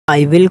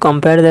I will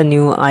compare the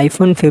new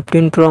iPhone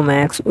 15 Pro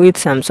Max with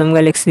Samsung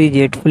Galaxy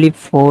Z Flip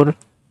 4.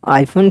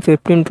 iPhone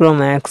 15 Pro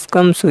Max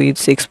comes with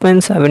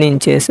 6.7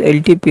 inches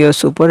LTPO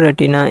Super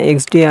Retina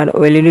XDR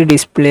OLED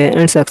display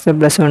and success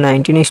ratio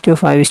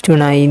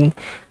 19:5:9.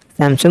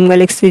 Samsung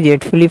Galaxy Z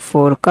Flip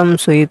 4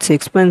 comes with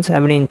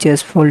 6.7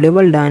 inches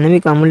foldable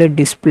dynamic AMOLED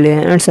display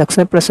and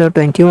success ratio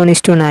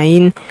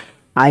 21:9.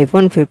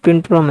 iPhone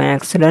 15 Pro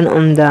Max run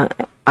on the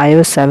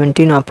iOS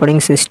 17 operating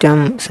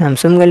system.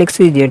 Samsung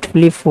Galaxy Z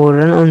Flip 4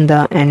 run on the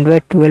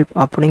Android 12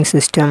 operating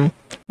system.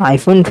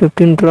 iPhone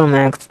 15 Pro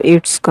Max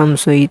it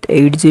comes with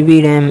 8GB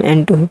RAM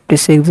and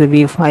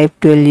 256GB,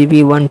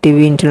 512GB, 1TB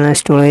internal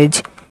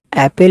storage.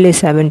 Apple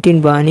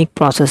A17 Bionic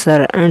processor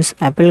and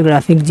Apple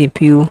graphic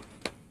GPU.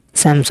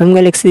 Samsung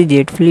Galaxy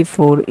Z Flip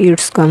 4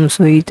 it comes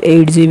with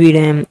 8GB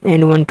RAM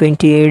and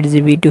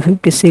 128GB,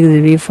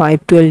 256GB,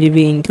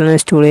 512GB internal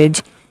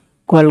storage.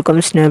 Qualcomm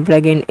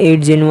Snapdragon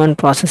 8 Gen 1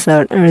 processor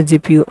and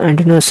GPU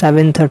Adreno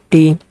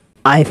 730.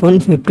 iPhone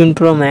 15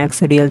 Pro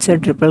Max real set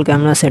triple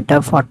camera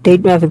setup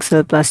 48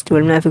 megapixel plus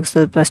 12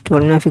 megapixel plus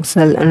 12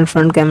 megapixel and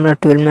front camera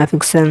 12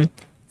 megapixel.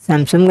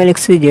 Samsung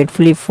Galaxy Z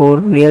Flip 4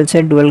 real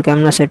set dual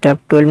camera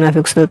setup 12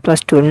 megapixel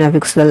plus 12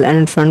 megapixel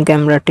and front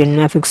camera 10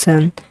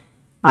 megapixel.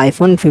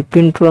 iPhone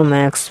 15 Pro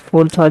Max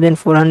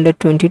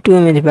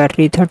 4422 mAh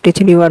battery,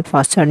 33 watt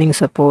fast charging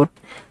support.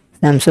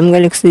 Samsung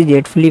Galaxy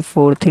Z Flip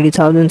 4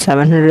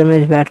 3700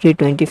 mAh battery,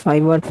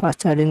 25 watt fast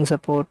charging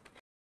support.